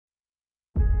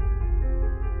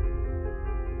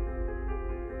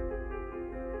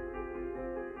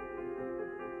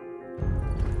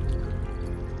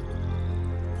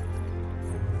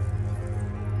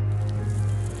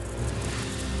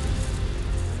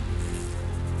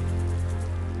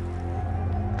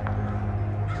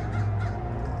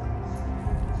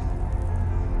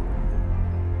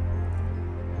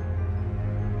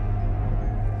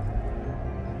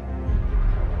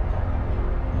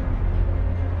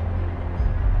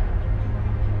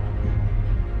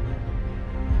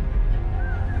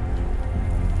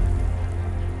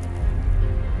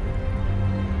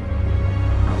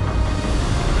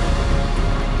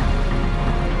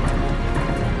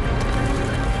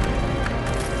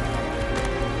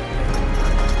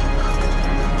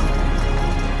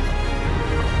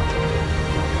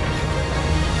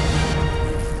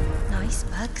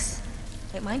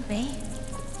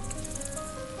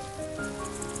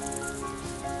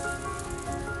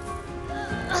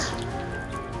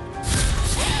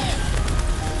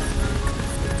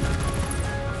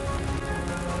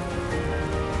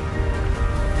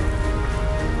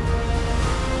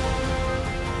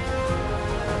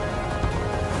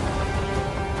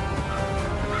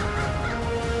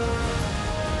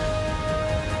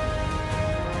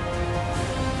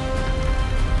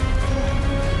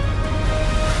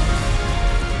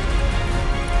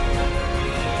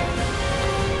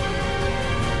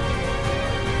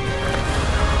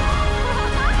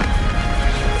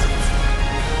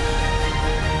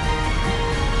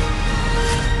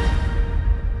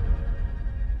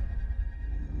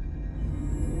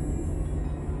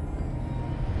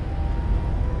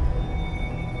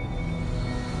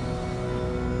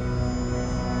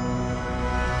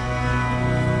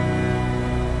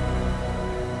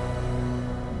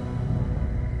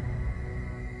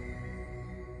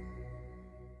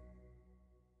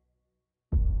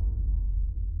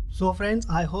So friends,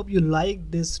 I hope you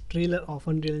like this trailer of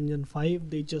Unreal Engine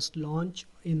 5. They just launched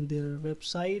in their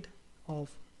website of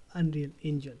Unreal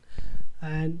Engine,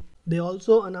 and they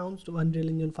also announced Unreal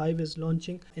Engine 5 is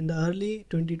launching in the early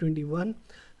 2021,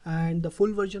 and the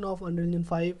full version of Unreal Engine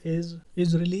 5 is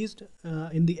released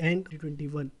in the end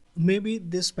 2021. Maybe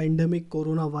this pandemic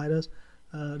coronavirus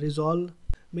resolve,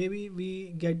 maybe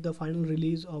we get the final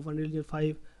release of Unreal Engine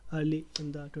 5 early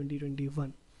in the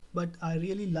 2021. But I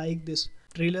really like this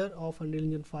trailer of Unreal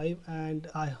Engine 5, and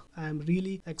I am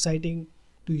really exciting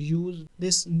to use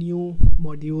this new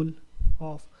module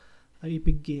of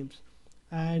Epic Games.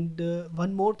 And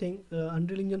one more thing,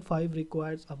 Unreal Engine 5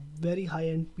 requires a very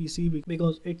high-end PC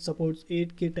because it supports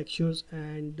 8K textures,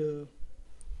 and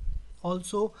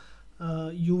also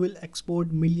you will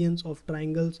export millions of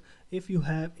triangles if you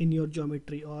have in your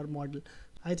geometry or model.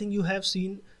 I think you have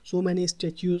seen so many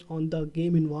statues on the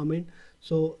game environment.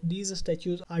 So these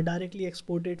statues are directly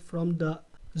exported from the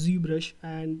ZBrush,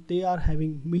 and they are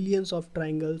having millions of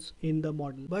triangles in the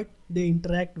model, but they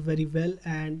interact very well,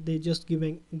 and they just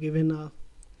given a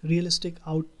realistic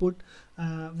output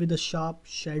with a sharp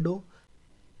shadow.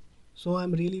 So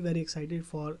I'm really very excited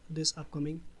for this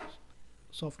upcoming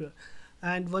software.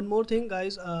 And one more thing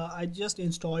guys, I just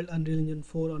installed Unreal Engine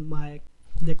 4 on my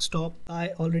desktop. I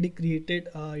already created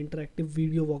an interactive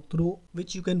video walkthrough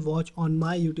which you can watch on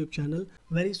my YouTube channel.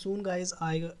 Very soon guys,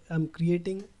 I am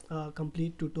creating a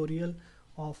complete tutorial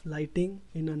of lighting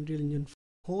in Unreal Engine 4.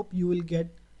 Hope you will get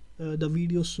the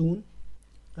video soon,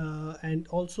 and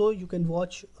also you can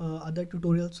watch other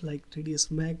tutorials like 3ds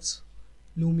Max,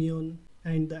 Lumion,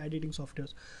 and the editing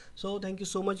softwares. So thank you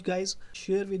so much guys.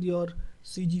 Share with your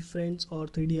CG friends or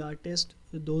 3D artists,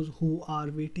 those who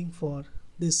are waiting for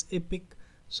this epic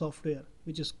software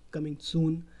which is coming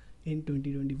soon in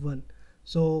 2021.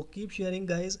 So keep sharing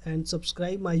guys, and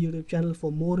subscribe my YouTube channel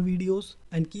for more videos,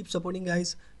 and keep supporting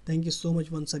guys. Thank you so much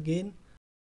once again.